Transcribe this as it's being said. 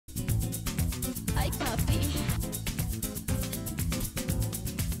Papi.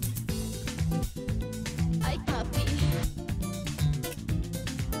 Papi.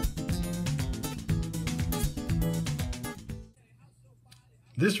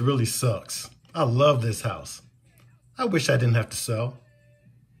 This really sucks. I love this house. I wish I didn't have to sell.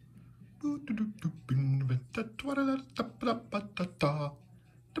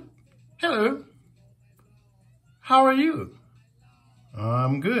 Hello. How are you?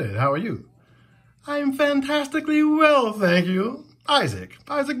 I'm good. How are you? I'm fantastically well, thank you. Isaac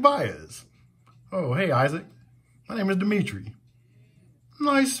Byers. Oh, hey, Isaac. My name is Dmitri.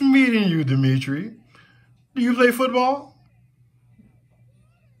 Nice meeting you, Dmitri. Do you play football?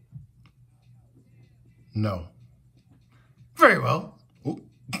 No. Very well. Ooh.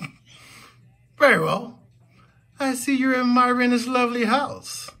 Very well. I see you're admiring this lovely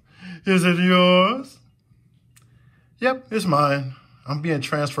house. Is it yours? Yep, it's mine. I'm being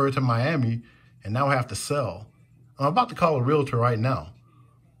transferred to Miami and now I have to sell. I'm about to call a realtor right now.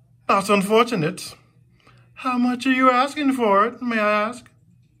 That's unfortunate. How much are you asking for it, may I ask?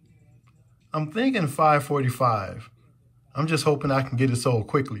 I'm thinking $545. I'm just hoping I can get it sold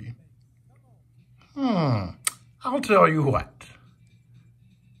quickly. I'll tell you what.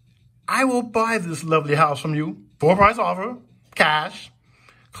 I will buy this lovely house from you. Full price offer, cash,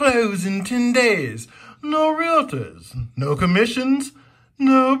 close in 10 days. No realtors, no commissions,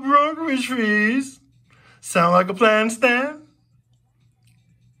 no brokerage fees. Sound like a plan, Stan?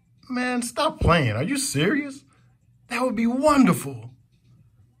 Man, stop playing. Are you serious? That would be wonderful.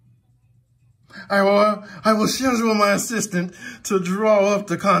 I will schedule my assistant to draw up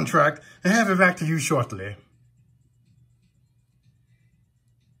the contract and have it back to you shortly.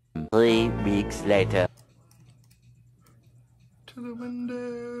 3 weeks later. To the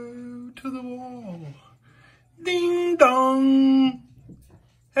window, to the wall. Ding dong.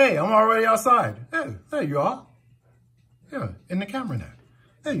 Hey, I'm already outside. Hey, there you are. Yeah, in the camera now.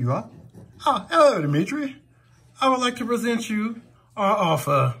 There you are. Ah, hello, Dmitri. I would like to present you our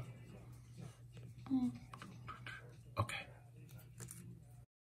offer. Okay.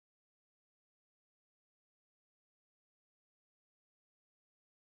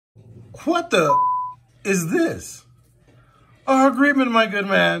 What the is this? Our agreement, my good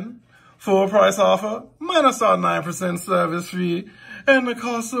man. Full price offer, minus our 9% service fee, and the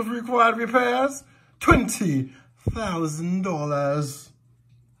cost of required repairs, $20,000.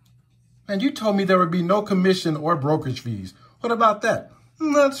 And you told me there would be no commission or brokerage fees. What about that?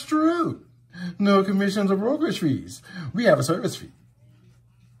 That's true. No commissions or brokerage fees. We have a service fee.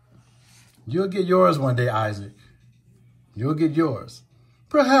 You'll get yours one day, Isaac. You'll get yours.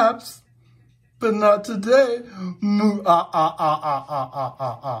 Perhaps, but not today.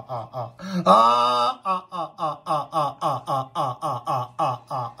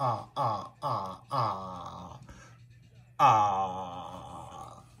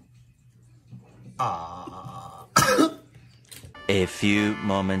 A few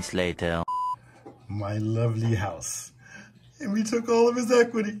moments later. My lovely house. And we took all of his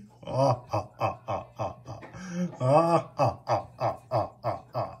equity.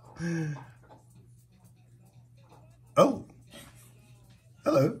 Oh,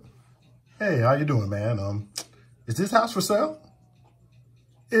 hello. Hey, how you doing, man? Is this house for sale?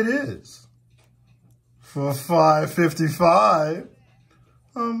 It is. For $555.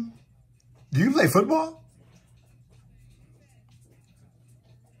 Do you play football?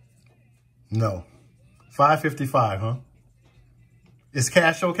 No. $555, huh? Is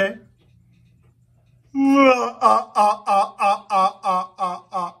cash okay?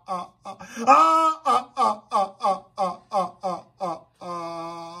 Ah!